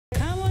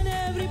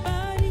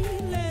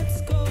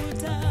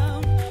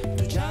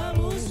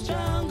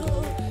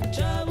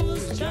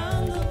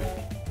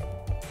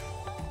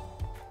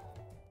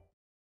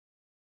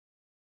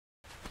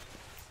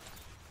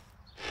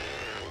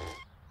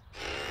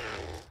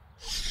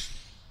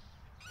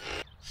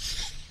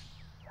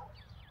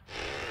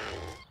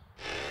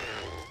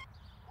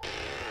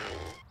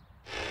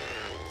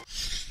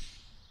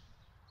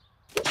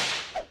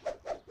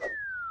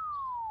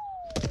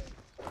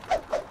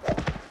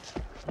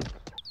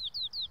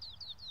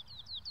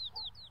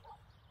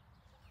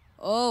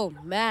Oh,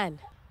 man.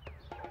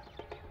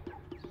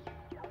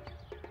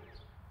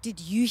 Did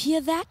you hear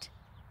that?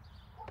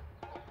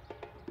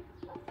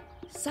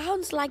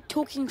 Sounds like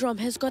Talking Drum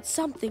has got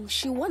something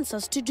she wants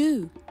us to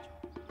do.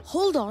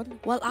 Hold on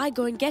while I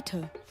go and get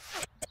her.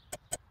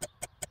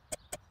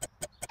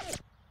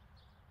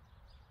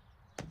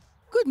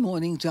 Good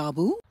morning,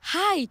 Jabu.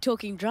 Hi,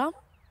 Talking Drum.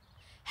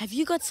 Have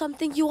you got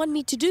something you want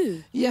me to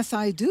do? Yes,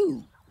 I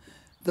do.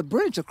 The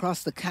bridge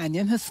across the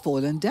canyon has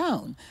fallen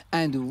down,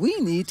 and we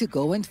need to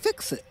go and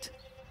fix it.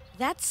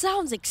 That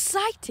sounds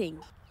exciting.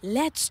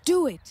 Let's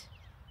do it.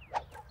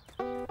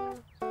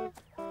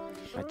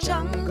 My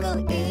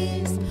jungle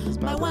is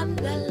my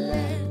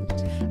wonderland,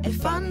 a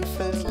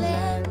fun-filled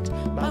land,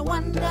 my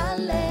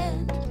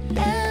wonderland.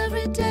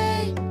 Every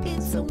day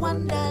it's a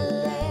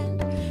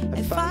wonderland,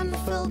 a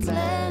fun-filled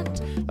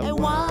land, a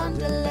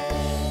wonderland.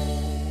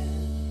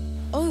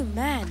 Oh,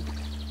 man.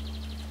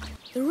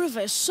 The river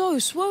is so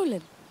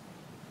swollen.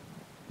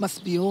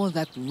 Must be all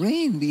that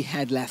rain we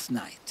had last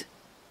night.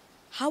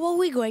 How are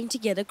we going to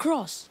get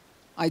across?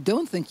 I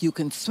don't think you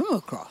can swim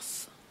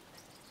across.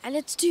 And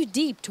it's too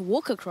deep to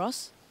walk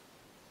across.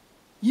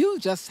 You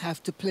just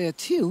have to play a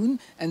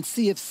tune and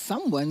see if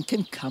someone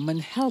can come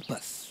and help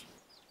us.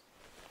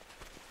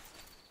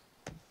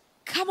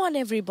 Come on,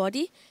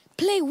 everybody.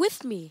 Play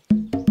with me.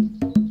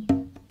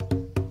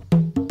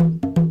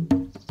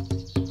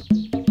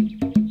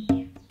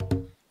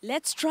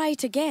 Let's try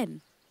it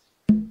again.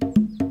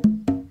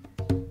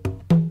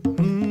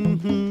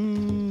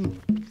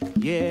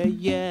 Yeah,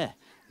 yeah.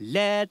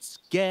 Let's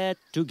get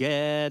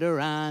together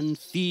and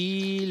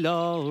feel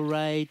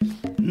alright.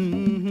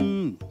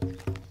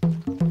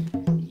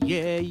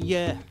 Yeah,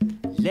 yeah.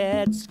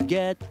 Let's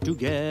get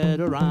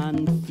together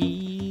and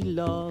feel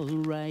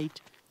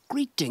alright.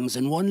 Greetings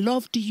and one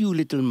love to you,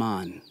 little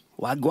man.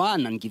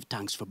 Wagwan, and give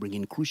thanks for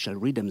bringing crucial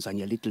rhythms on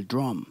your little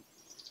drum.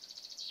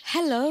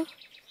 Hello,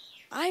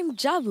 I'm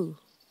Jabu.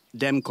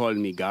 Them call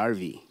me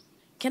Garvey.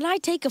 Can I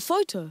take a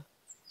photo?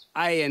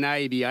 I and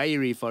I be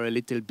Irie for a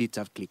little bit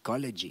of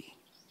clickology.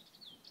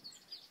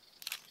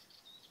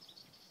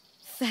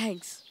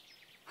 Thanks.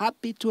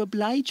 Happy to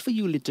oblige for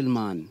you, little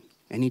man.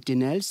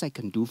 Anything else I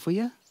can do for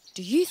you?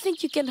 Do you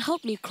think you can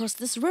help me cross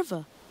this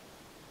river?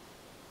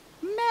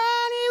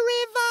 Many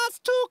rivers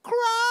to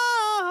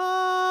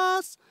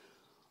cross,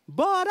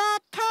 but I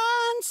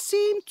can't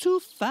seem to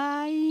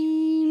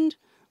find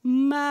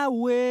my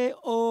way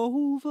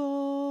over.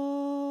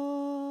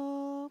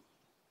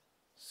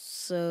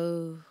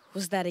 So,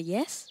 was that a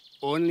yes?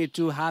 Only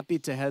too happy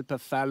to help a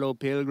fellow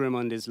pilgrim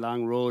on this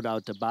long road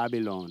out to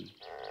Babylon.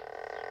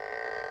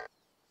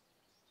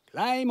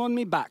 Climb on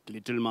me back,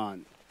 little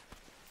man.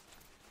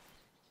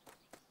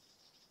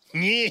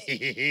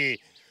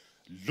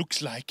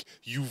 Looks like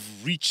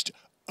you've reached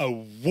a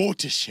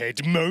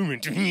watershed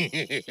moment.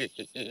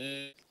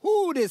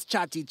 Who this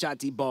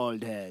chatty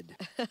bald head?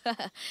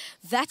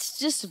 That's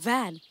just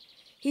Van.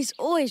 He's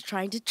always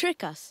trying to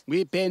trick us.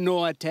 We pay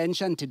no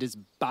attention to this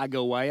bag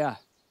of wire.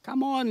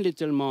 Come on,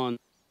 little man.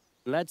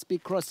 Let's be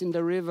crossing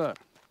the river.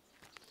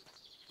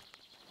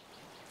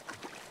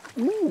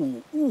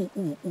 Ooh.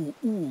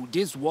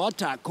 This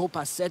water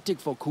copacetic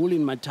for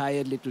cooling my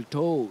tired little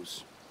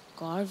toes.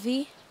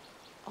 Garvey,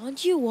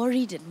 aren't you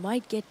worried it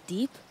might get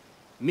deep?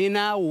 Me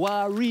not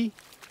worry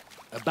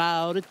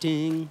about a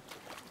thing,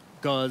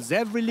 'cause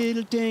every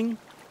little thing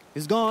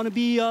is gonna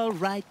be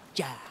alright,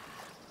 yeah.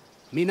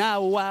 Me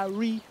not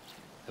worry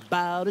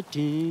about a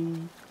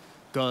thing,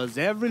 'cause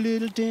every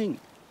little thing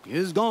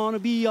is gonna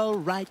be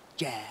alright,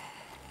 yeah.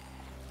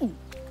 Ooh.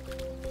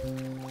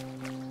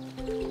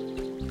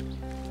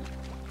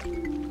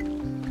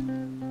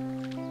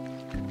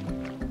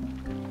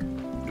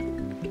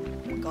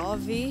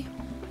 Garvey,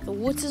 the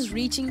water's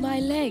reaching my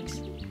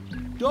legs.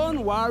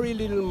 Don't worry,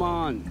 little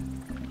man.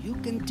 You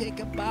can take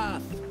a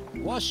bath.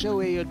 Wash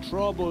away your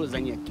troubles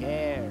and your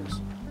cares.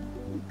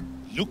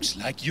 Looks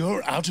like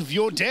you're out of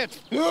your depth.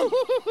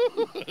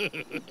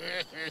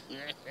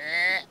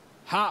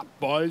 Ha,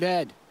 bald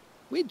head.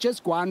 We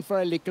just gone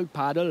for a little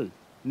paddle.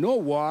 No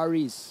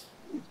worries.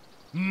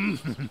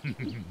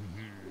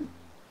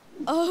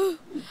 Oh,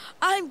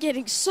 I'm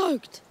getting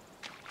soaked.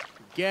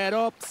 Get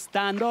up,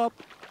 stand up.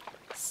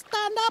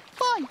 Stand up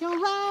for your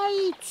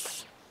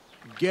rights.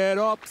 Get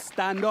up,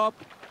 stand up.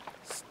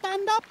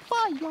 Stand up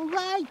for your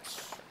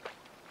rights.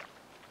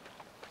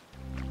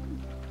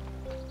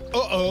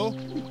 Uh-oh.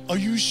 Are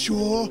you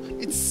sure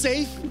it's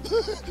safe?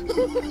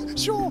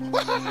 Sure.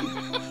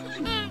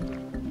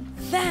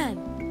 Van,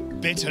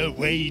 Better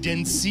wait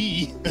and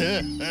see.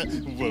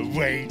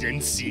 Wait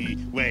and see.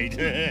 Wait.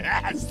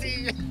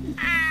 See.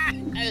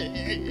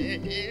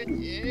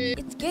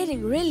 it's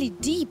getting really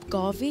deep,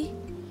 Garvey.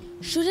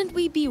 Shouldn't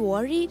we be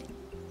worried?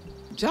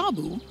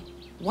 Jabu,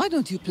 why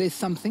don't you play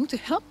something to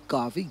help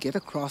Garvey get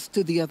across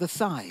to the other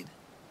side?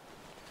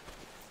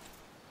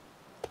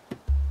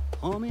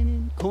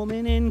 Coming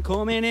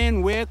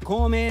in, we're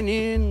coming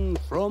in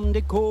from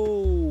the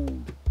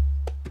cold.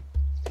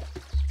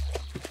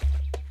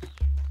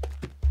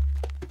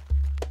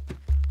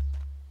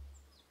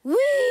 Whee!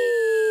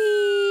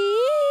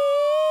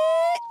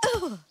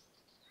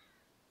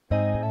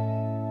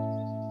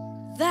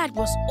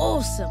 was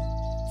awesome.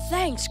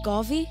 Thanks,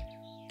 Garvey.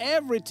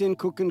 Everything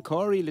cooking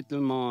curry, little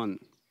man.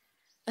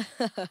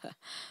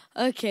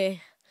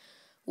 Okay.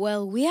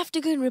 Well, we have to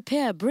go and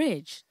repair a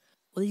bridge.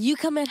 Will you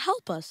come and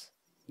help us?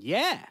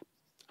 Yeah,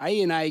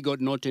 I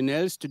got nothing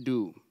else to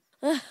do.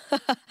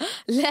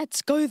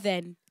 Let's go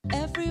then.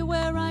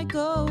 Everywhere I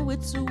go,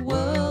 it's a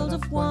world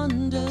of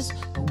wonders,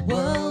 a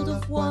world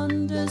of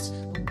wonders,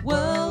 a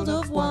world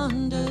of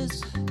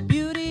wonders.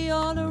 Beauty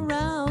all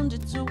around,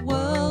 it's a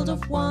world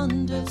of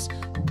wonders,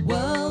 a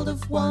world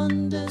of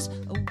wonders,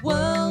 a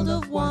world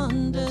of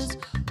wonders,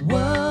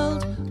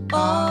 world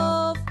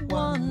of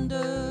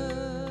wonders.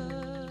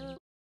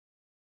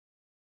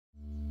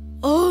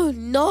 Oh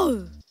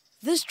no!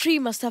 This tree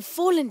must have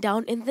fallen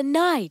down in the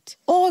night.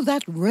 All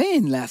that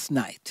rain last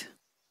night.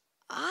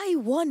 I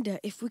wonder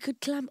if we could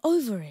climb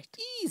over it.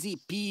 Easy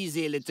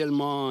peasy, little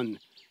man.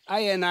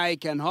 I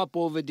can hop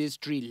over this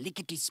tree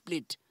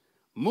lickety-split.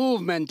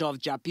 Movement of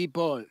ja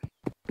people.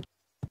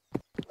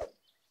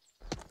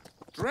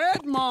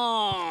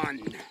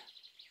 Treadman!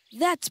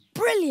 That's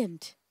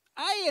brilliant.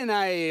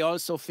 I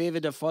also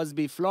favor the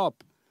Fosby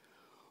flop.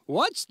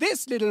 Watch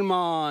this, little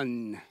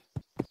man.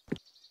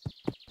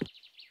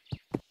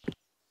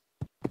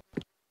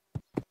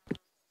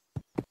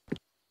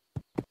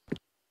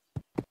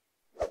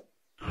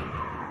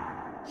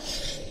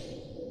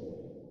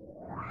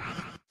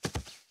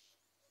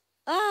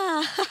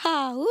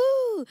 Ah,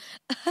 woo!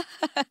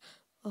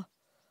 Oh,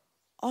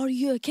 are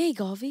you okay,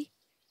 Garvey?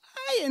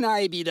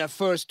 I be the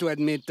first to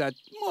admit that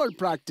more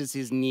practice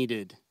is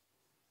needed.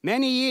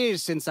 Many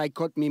years since I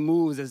cut me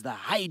moves as the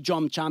high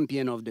jump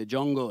champion of the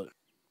jungle.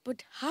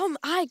 But how am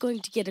I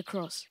going to get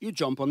across? You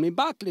jump on me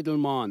back, little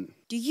man.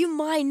 Do you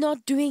mind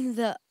not doing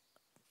the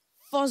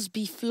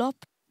Fosby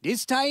flop?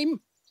 This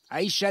time,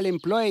 I shall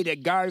employ the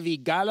Garvey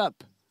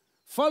gallop,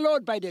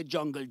 followed by the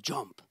jungle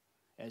jump.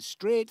 A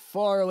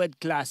straightforward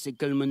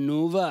classical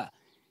maneuver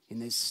in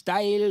the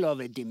style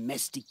of a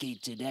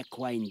domesticated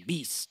equine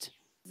beast.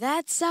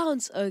 That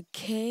sounds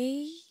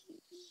okay,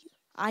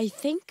 I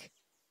think.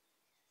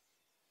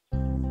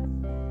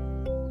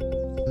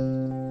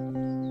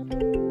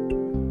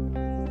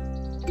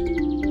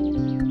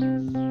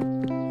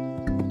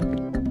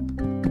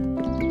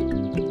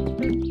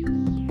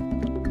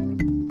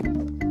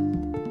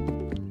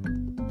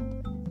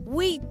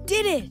 We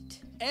did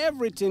it!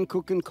 Everything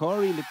cooking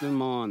curry, little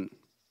man.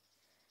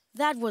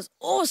 That was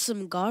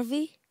awesome,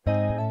 Garvey.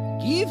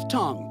 Give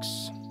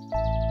thanks.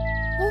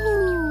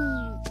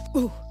 Ooh.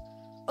 Ooh.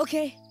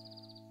 Okay.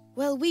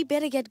 Well, we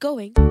better get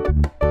going.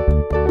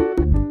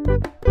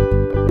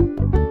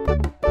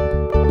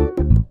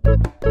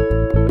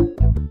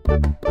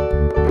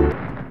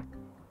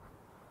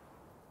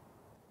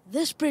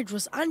 This bridge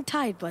was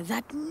untied by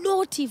that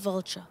naughty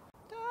vulture.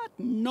 That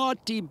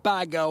naughty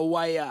bag of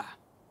wire.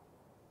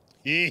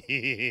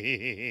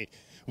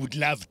 Would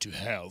love to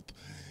help,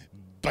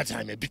 but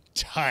I'm a bit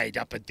tied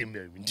up at the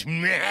moment.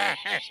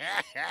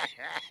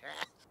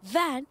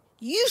 Van,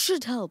 you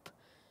should help.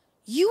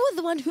 You were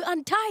the one who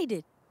untied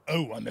it.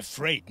 Oh, I'm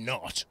afraid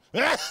not.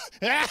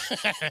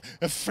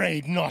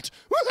 Afraid not.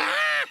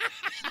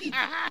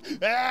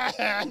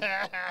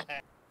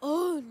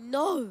 Oh,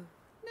 no.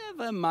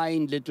 Never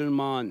mind, little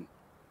man.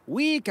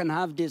 We can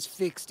have this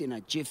fixed in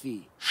a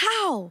jiffy.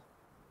 How?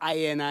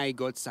 I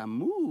got some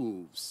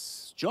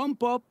moves.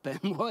 Jump up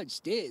and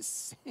watch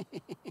this.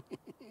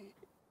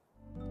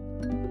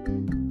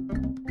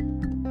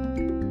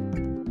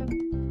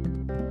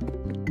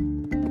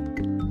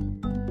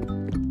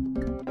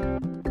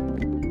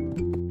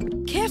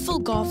 Careful,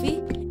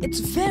 Garvey. It's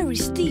very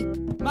steep.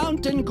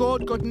 Mountain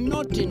goat got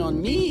nothing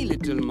on me,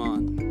 little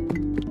man.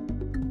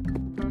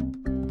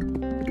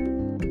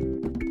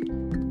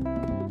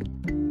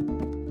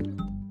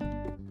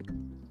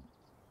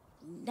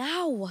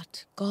 Now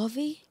what,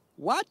 Garvey?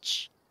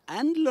 Watch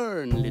and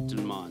learn,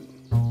 little man.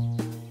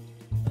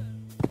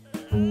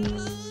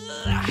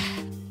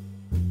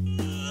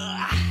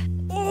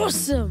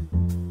 Awesome!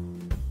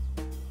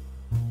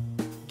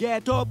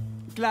 Get up,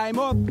 climb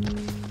up,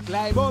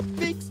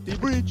 fix the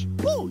bridge.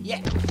 Oh,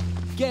 yeah.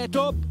 Get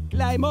up,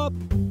 climb up,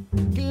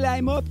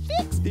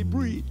 fix the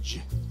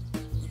bridge.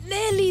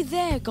 Nearly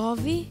there,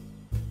 Garvey.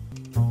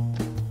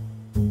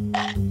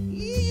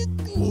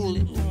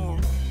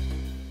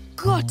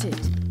 Got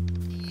it.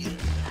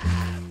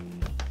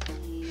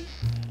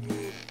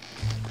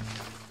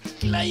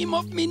 Climb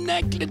up me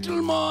neck,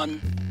 little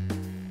man.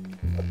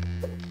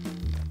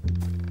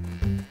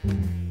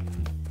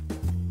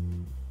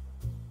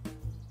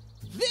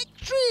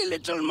 Victory,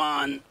 little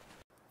man.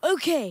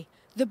 Okay,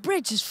 the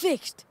bridge is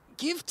fixed.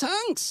 Give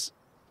thanks.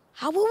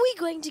 How are we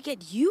going to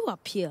get you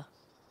up here?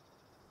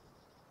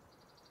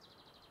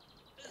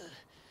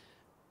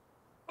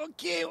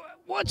 Okay,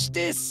 watch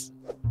this.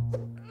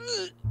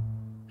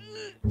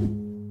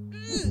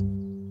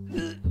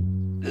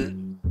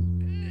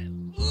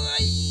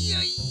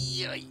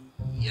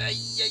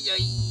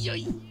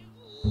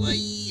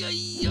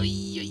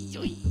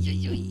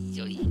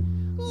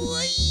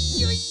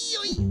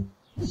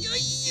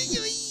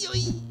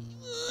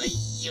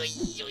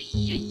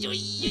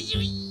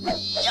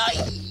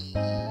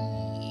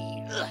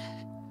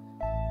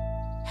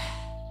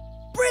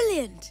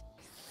 Brilliant!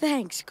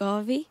 Thanks,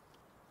 Garvey.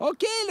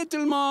 Okay,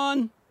 little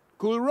mon.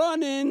 Cool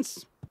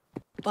runnings.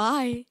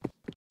 Bye.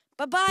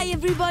 Bye-bye,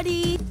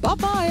 everybody.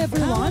 Bye-bye,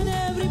 everyone.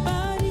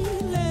 Everybody.